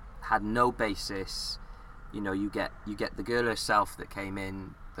had no basis. You know, you get the girl herself that came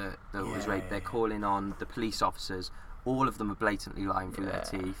in that was raped. They're calling on the police officers. All of them are blatantly lying through their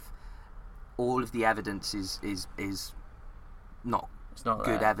teeth. All of the evidence is not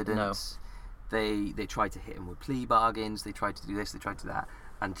good evidence. They tried to hit him with plea bargains. They tried to do this. They tried to do that,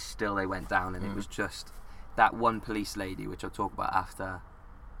 and still they went down. And it was just that one police lady, which I'll talk about after.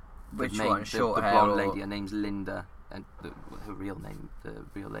 Which one? Short the hair blonde or... lady. Her name's Linda, and her real name, the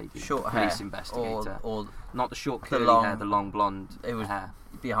real lady, short police hair, investigator, or not the short curly hair, the long blonde. It was hair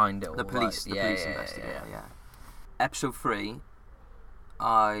behind it. The police, right. the police investigator. Yeah. Episode 3,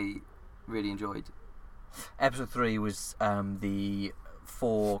 I really enjoyed. Episode 3 was the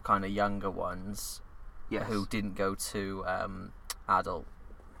 4 kind of younger ones, who didn't go to adult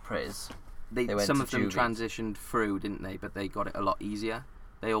pris. They some of them transitioned through, didn't they? But they got it a lot easier.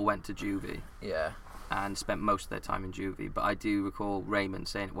 They all went to juvie. Yeah. And spent most of their time in juvie. But I do recall Raymond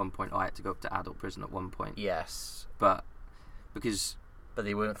saying at one point, I had to go up to adult prison at one point. Yes. But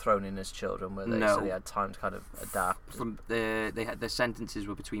they weren't thrown in as children, were they? No. So they had time to kind of adapt. Their sentences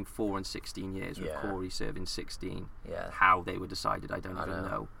were between 4 and 16 years, with Corey serving 16. Yeah. How they were decided, I don't even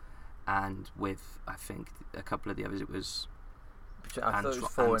know. And with, I think, a couple of the others, it was... I thought it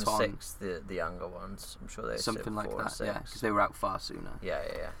was 4 and 6, the younger ones. I'm sure they something like that, yeah, because they were out far sooner.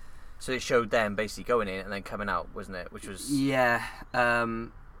 Yeah. So it showed them basically going in and then coming out, wasn't it? Which was in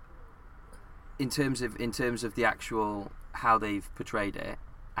terms of the actual how they've portrayed it,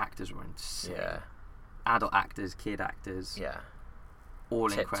 actors were insane. Yeah. Adult actors, kid actors. Yeah. All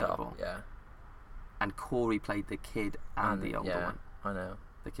Tip incredible. Top, yeah. And Corey played the kid and the older one. I know.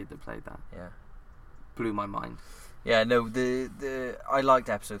 The kid that played that. Yeah. Blew my mind. Yeah, no, the I liked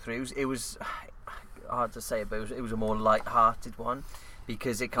episode 3. It was hard to say, but it was a more light-hearted one,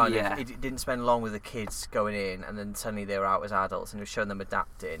 because it kind of it didn't spend long with the kids going in, and then suddenly they were out as adults, and it was showing them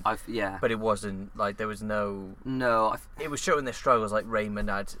adapting. But it wasn't like there was no. It was showing their struggles. Like Raymond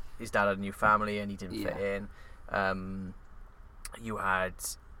his dad had a new family, and he didn't fit in. You had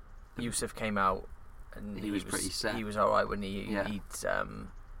Yusuf came out, and he was pretty set. He was all right when he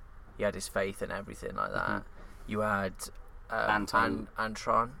had his faith and everything like that. Mm-hmm. You had Antron, I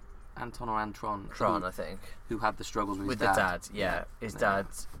think, who had the struggles with his dad. His dad,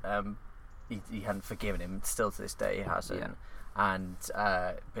 he hadn't forgiven him. Still to this day, he hasn't. Yeah. And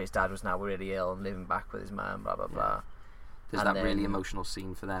but his dad was now really ill and living back with his mum. Blah blah blah. There's that really emotional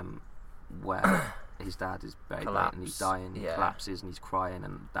scene for them where his dad is very bad and he's dying. He collapses and he's crying,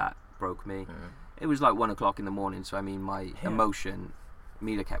 and that broke me. It was like 1 o'clock in the morning, so I mean, my emotion.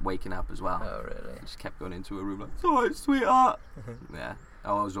 Mila kept waking up as well. Oh, really? Just kept going into a room like, sorry, sweetheart. Yeah.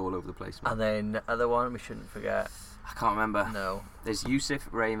 I was all over the place, man. And then the other one we shouldn't forget. I can't remember. No. There's Yusuf,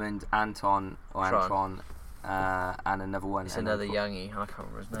 Raymond, Antron, and another one. It's another youngie. I can't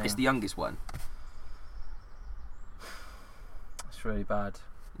remember his name. It's the youngest one. It's really bad.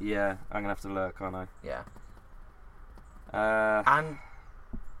 Yeah, I'm going to have to look, aren't I? Yeah. And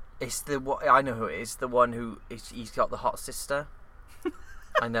it's I know who it is. The one who he's got the hot sister.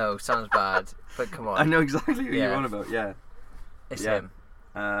 I know, sounds bad, but come on. I know exactly who you're on about, yeah. It's him.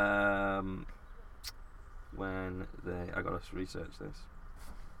 I gotta research this.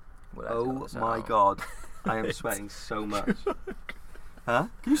 Oh my god, I am sweating so much. Huh?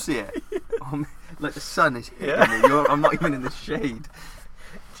 Can you see it? Like the sun is hitting me. I'm not even in the shade.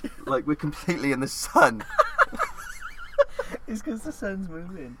 Like we're completely in the sun. It's because the sun's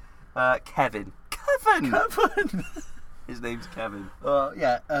moving. Kevin. His name's Kevin.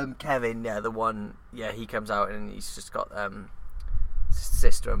 Kevin, the one, he comes out and he's just got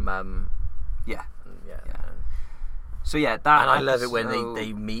sister and mum. Yeah. So that. And I love it when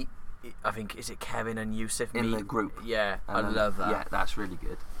they meet. I think is it Kevin and Yusuf in the group. Yeah, I love that. Yeah, that's really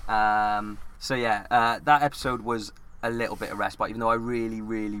good. That episode was a little bit of respite, even though I really,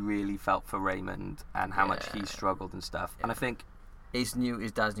 really, really felt for Raymond and how much he struggled and stuff. Yeah. And I think his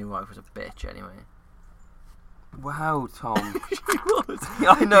dad's new wife was a bitch anyway. Wow, Tom.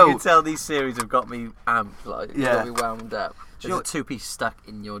 I know. You can tell these series have got me amped, got me wound up. There's a 2-piece stuck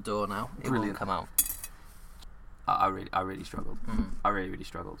in your door now. It won't come out. I really struggled. I really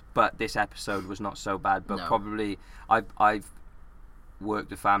struggled. But this episode was not so bad. But probably I've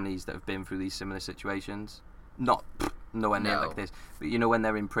worked with families that have been through these similar situations. Not nowhere near like this. But you know when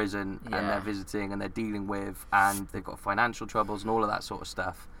they're in prison and they're visiting and they're dealing with and they've got financial troubles and all of that sort of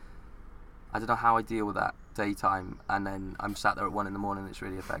stuff. I don't know how I deal with that daytime, and then I'm sat there at 1 a.m. and it's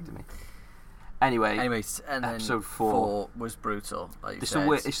really affected me. Anyway, and episode then 4 was brutal. Like it's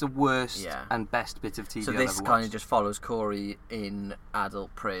the worst and best bit of TV I've ever watched. So this kind of just follows Corey in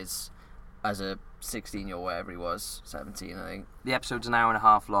adult pris as a 16-year-old, whatever he was, 17, I think. The episode's an hour and a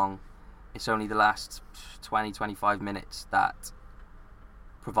half long. It's only the last 20-25 minutes that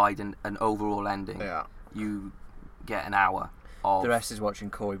provide an overall ending. Yeah. You get an hour. The rest is watching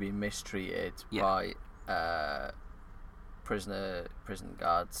Corey being mistreated by prison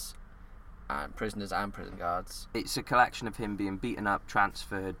guards, and prisoners and prison guards. It's a collection of him being beaten up,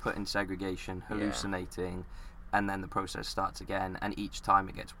 transferred, put in segregation, hallucinating, and then the process starts again, and each time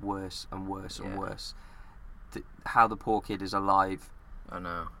it gets worse and worse and worse. How the poor kid is alive, I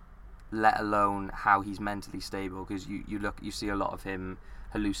know. Let alone how he's mentally stable, because you see a lot of him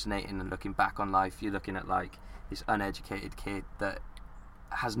hallucinating and looking back on life. You're looking at like this uneducated kid that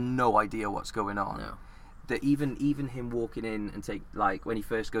has no idea what's going on. No. That even him walking in and take, like, when he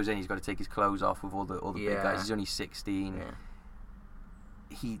first goes in, he's got to take his clothes off with all the big guys. He's only 16.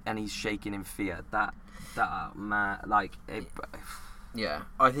 He's shaking in fear. That man, like. Yeah,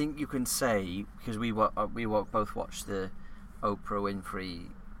 I think you can say, because we both watched the Oprah Winfrey.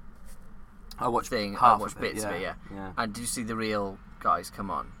 I watched thing. I watched bits of it. Yeah. And did you see the real guys come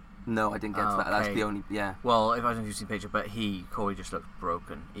on? No, I didn't get to that. That's the only. Yeah. Well, if I don't know if you've seen the picture, but Corey just looks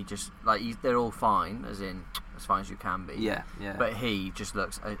broken. He just they're all fine, as in as fine as you can be. Yeah. But he just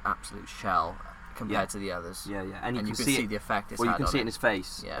looks an absolute shell compared to the others. Yeah. And you can see the effect. Well, you can see it in his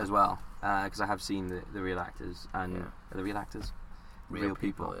face as well, because I have seen the real actors and are the real actors, real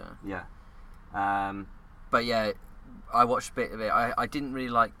people. Yeah. But yeah, I watched a bit of it. I didn't really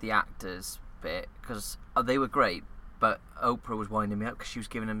like the actors bit because they were great. But Oprah was winding me up because she was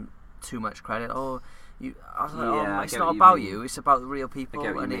giving him too much credit. I was like, it's not about you. It's about the real people,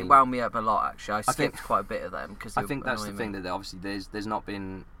 and it wound me up a lot. Actually, I skipped quite a bit of them because I think that's the thing, that obviously there's not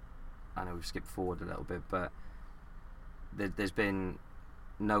been. I know we've skipped forward a little bit, but there's been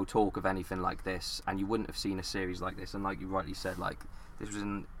no talk of anything like this, and you wouldn't have seen a series like this. And like you rightly said, like this was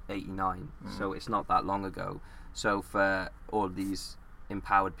in '89, so it's not that long ago. So for all these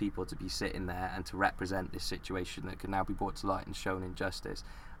empowered people to be sitting there and to represent this situation that can now be brought to light and shown in justice,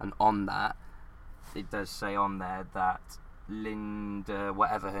 and on that it does say on there that Linda,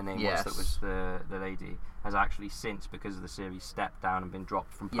 whatever her name was, that was the lady, has actually since, because of the series, stepped down and been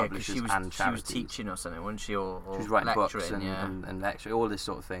dropped from publishers and charities. She was teaching or something, wasn't she? Or she was writing books and lecturing, all this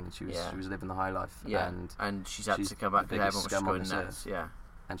sort of thing. She was living the high life. And she's had to come back because everyone was going nuts. Yeah,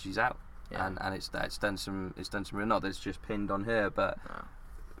 and she's out. Yeah. And it's done some real, not that it's just pinned on her, but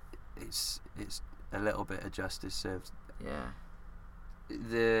it's a little bit of justice served. Yeah.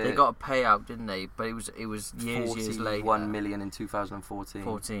 They got a payout, didn't they? But it was years later. 1 million in 2014.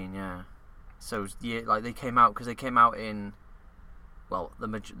 14, yeah. So they came out in, well, the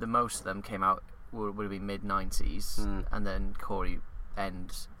most of them came out would have been mid-90s, and then Corey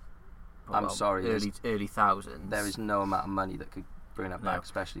ends. I'm sorry, early thousands. There is no amount of money that could bring that back,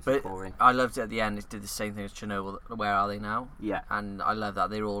 especially for Corey. I loved it at the end. It did the same thing as Chernobyl. Where are they now? Yeah. And I love that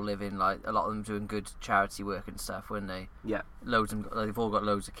they're all living, like, a lot of them doing good charity work and stuff, weren't they? Yeah. Loads of them. They've all got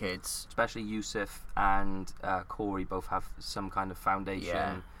loads of kids. Especially Yusuf and Corey both have some kind of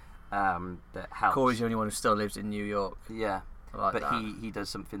foundation that helps. Corey's the only one who still lives in New York. Yeah. But he does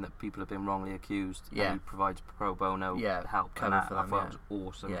something that people have been wrongly accused. Yeah. And he provides pro bono help. Cover and for them, that was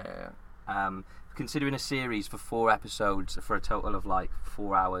awesome. Yeah. Considering a series for 4 episodes for a total of like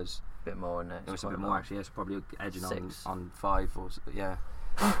 4 hours. A bit more, isn't it? It was a bit more actually. It's probably edging on 5 or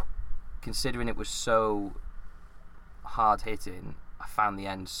Considering it was so hard hitting, I found the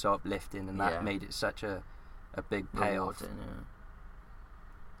end so uplifting, and that made it such a big payoff.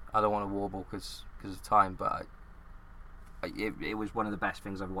 I don't want to warble because of time, but it was one of the best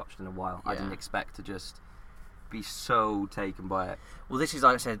things I've watched in a while. I didn't expect to just be so taken by it. Well, this is,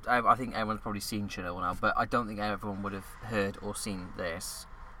 like I said, I think everyone's probably seen Chernobyl now, but I don't think everyone would have heard or seen this.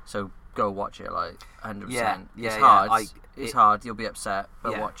 So go watch it, like 100%. It's hard. It's hard. You'll be upset,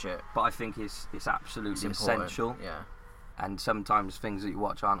 but watch it. But I think it's absolutely essential. Yeah. And sometimes things that you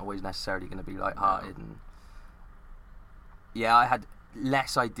watch aren't always necessarily going to be light-hearted. And I had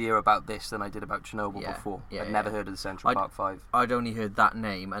less idea about this than I did about Chernobyl before. I'd never heard of the Central Park 5. I'd only heard that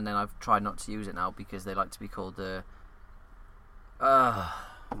name, and then I've tried not to use it now because they like to be called the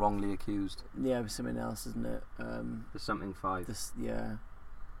wrongly accused. Yeah, with something else, isn't it? The something 5.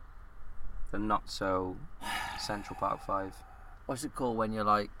 The not so Central Park 5. What's it called when you're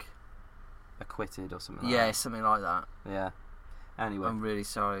like acquitted or something like that? Yeah, something like that. Yeah. Anyway, I'm really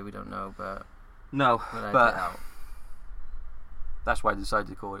sorry, we don't know, but but that's why I decided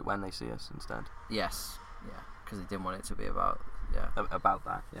to call it When They See Us instead. Yes, because they didn't want it to be about about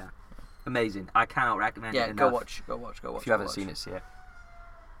that. Yeah, amazing. I cannot recommend it enough. Go watch. If you haven't seen it, see it.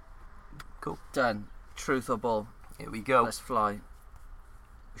 Cool. Done. Truth or bull? Here we go. Let's fly.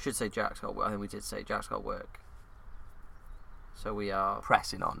 We should say Jack's got work. I think we did say Jack's got work. So we are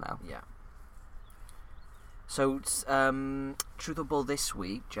pressing on now. Yeah. So truth or bull this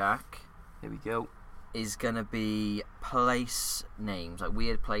week, Jack. Here we go. Is gonna be place names, like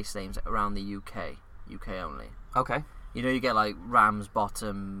weird place names around the UK only. Okay. You know, you get like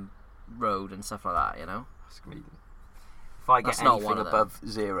Ramsbottom, road and stuff like that. You know. If I get anything above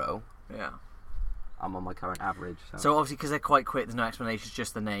 0, yeah, I'm on my current average. So obviously, because they're quite quick, there's no explanation, it's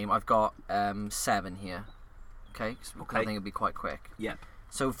just the name. I've got 7 here. Okay, I think it'll be quite quick. Yep.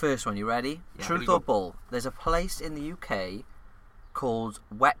 So first one, you ready? Yeah, Truth or bull? There's a place in the UK called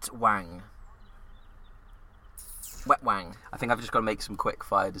Wet Wang. Wet Wang. I think I've just got to make some quick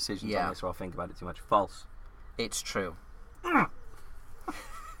fire decisions on this, or I'll think about it too much. False. It's true.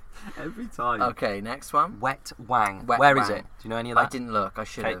 Every time. Okay, next one. Wet Wang. Where is it? Do you know any of that? I didn't look. I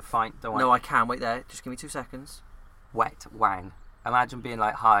should have. Okay, fine. Don't worry. No, I can. Wait there. Just give me 2 seconds. Wet Wang. Imagine being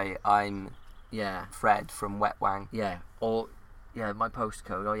like, "Hi, I'm Yeah. Fred from Wet Wang." Yeah. Or my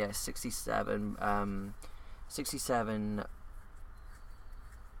postcode. Oh yeah, 67. 67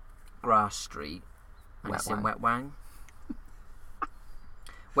 Grass Street. And it's in Wet Wang.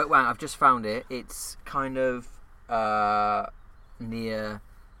 Wet Wang. I've just found it. It's kind of near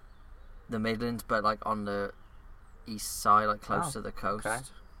the Midlands, but like on the east side, like close to the coast. Okay.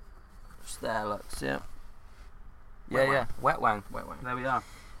 Just there, look. See it? Yeah. Wet Wang. Wet Wang. There we are.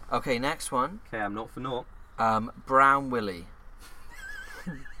 Okay, next one. Okay, I'm 0 for 0. Brown Willie.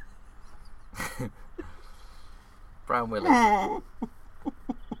 Brown Willie.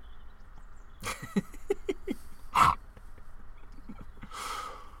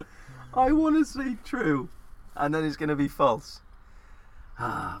 I want to say true, and then it's going to be false.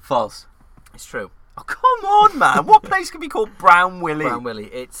 False. It's true. Oh, come on, man. What place can be called Brown Willie? Brown Willie.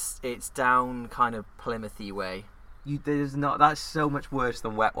 It's down kind of Plymouthy way. There's not. That's so much worse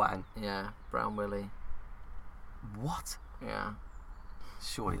than Wet Wang. Yeah, Brown Willie. What? Yeah.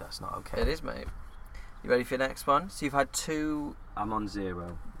 Surely that's not okay. It is, mate. You ready for your next one? So you've had 2... I'm on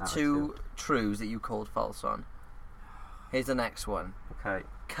 0. Two trues that you called false on. Here's the next one. Okay.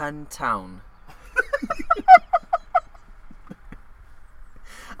 Cuntown.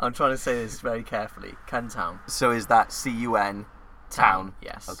 I'm trying to say this very carefully. Cuntown. So is that C-U-N? Town?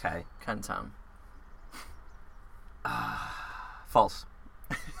 Yes. Okay. Cuntown. False.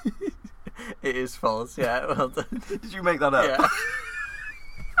 It is false, yeah. Well done. Did you make that up?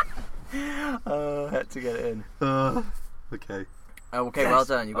 Yeah. I had to get it in. Okay. Okay, yes. Well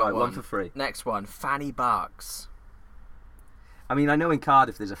done. You got one for free. Next one, Fanny Barks. I mean, I know in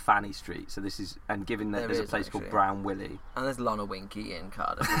Cardiff there's a Fanny Street, so this is, and given that there's a place called Brown Willie, and there's Lonna Winky in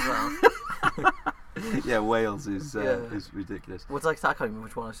Cardiff as well. Yeah, Wales is ridiculous. What's like that? I can't remember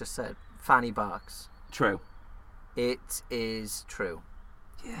which one I just said. Fanny Barks. True. It is true.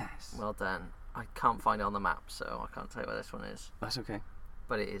 Yes. Well done. I can't find it on the map, so I can't tell you where this one is. That's okay.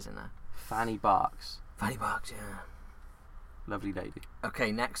 But it is in there. Fanny Barks. Fanny Barks, yeah. Lovely lady.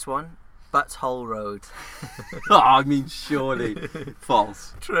 Okay, next one. Butthole Road. I mean, surely.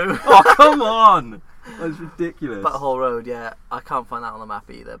 False. True. Oh, come on! That's ridiculous. Butthole Road, yeah. I can't find that on the map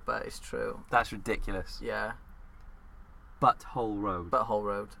either, but it's true. That's ridiculous. Yeah. Butthole Road. Butthole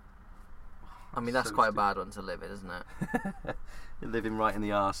Road. I mean, that's so quite a bad one to live in, isn't it? You're living right in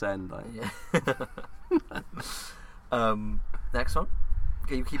the arse end, like. Yeah. Next one.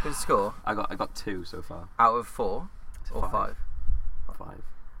 Okay, you keeping score? I got 2 so far. Out of 4 or 5? 5.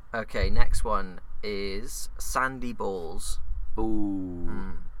 Okay, next one is Sandy Balls.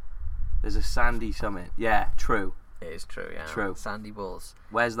 Ooh. There's a Sandy Summit. Yeah, true. It is true, yeah. True. Sandy Balls.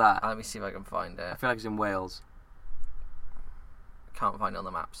 Where's that? Let me see if I can find it. I feel like it's in Wales. Can't find it on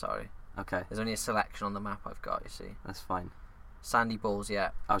the map, sorry. Okay. There's only a selection on the map I've got, you see. That's fine. Sandy Balls, yeah.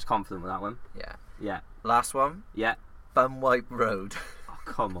 I was confident with that one. Yeah. Yeah. Last one? Yeah. Bumwipe Road. Oh,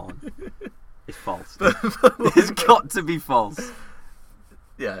 come on. It's false. It's got to be false.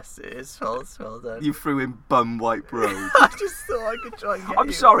 Yes, it is false. Well done. You threw in Bumwipe Road. I just thought I could try and get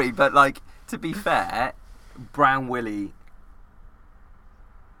I'm sorry, but like, to be fair, Brown Willie...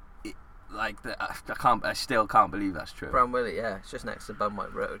 I still can't believe that's true. Brown Willie, yeah, it's just next to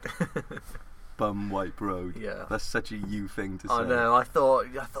Bumwipe Road. Bumwipe Road. Yeah. That's such a you thing to say. I know. I thought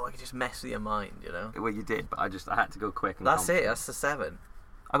I could just mess with your mind, you know. Well, you did, but I had to go quick. And that's it. That's the 7.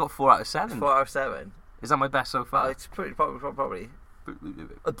 I got 4 out of 7. 4 out of 7. Is that my best so far? It's probably.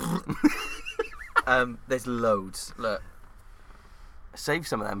 There's loads. Look. Save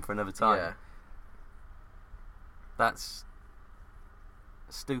some of them for another time. Yeah. That's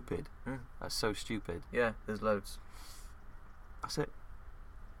stupid. That's so stupid. Yeah, there's loads. That's it.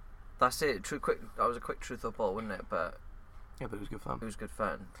 That's it. Quick. That was a quick truth or ball, wasn't it? But yeah, but it was good fun. It was good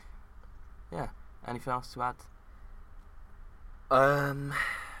fun. Yeah. Anything else to add?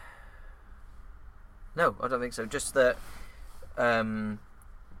 No, I don't think so. Just that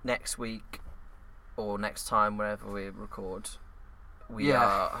next week or next time, wherever we record,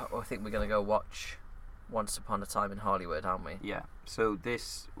 I think we're gonna go watch Once Upon a Time in Hollywood, aren't we? Yeah. So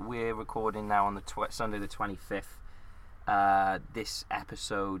we're recording now on the Sunday the 25th. This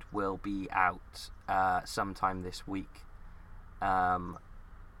episode will be out sometime this week. And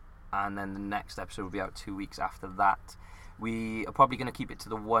then the next episode will be out 2 weeks after that. We are probably going to keep it to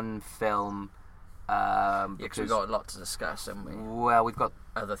the one film. Because we've got a lot to discuss, haven't we? Well, we've got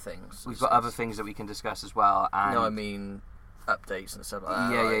other things. We've got other things that we can discuss as well. And no, I mean updates and stuff like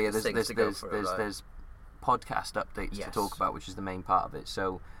that. Yeah. There's podcast updates to talk about, which is the main part of it.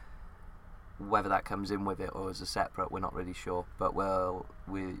 So whether that comes in with it or as a separate, we're not really sure. But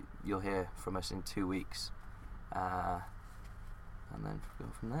you'll hear from us in 2 weeks, and then go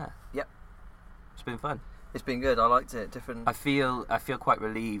from there. Yep, it's been fun. It's been good. I liked it. Different. I feel quite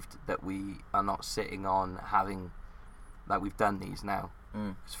relieved that we are not sitting on having, like, we've done these now.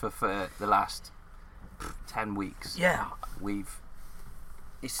 For the last 10 weeks. Yeah,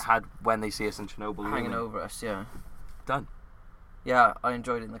 it's had When They See Us in Chernobyl hanging over us. Yeah, done. Yeah, I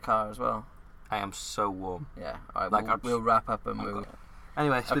enjoyed it in the car as well. I am so warm. Yeah, we'll wrap up and move.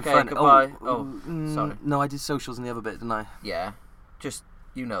 Anyway, it's been fun. Goodbye. Sorry. No, I did socials in the other bit, didn't I? Yeah, just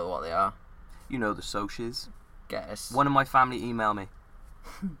you know what they are. You know the socials. Guess. One of my family email me.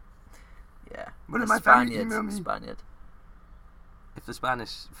 Yeah. One of my family email me. Spaniard.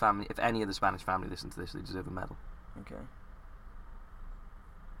 If any of the Spanish family listen to this, they deserve a medal. Okay.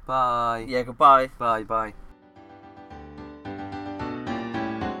 Bye. Yeah, goodbye. Bye.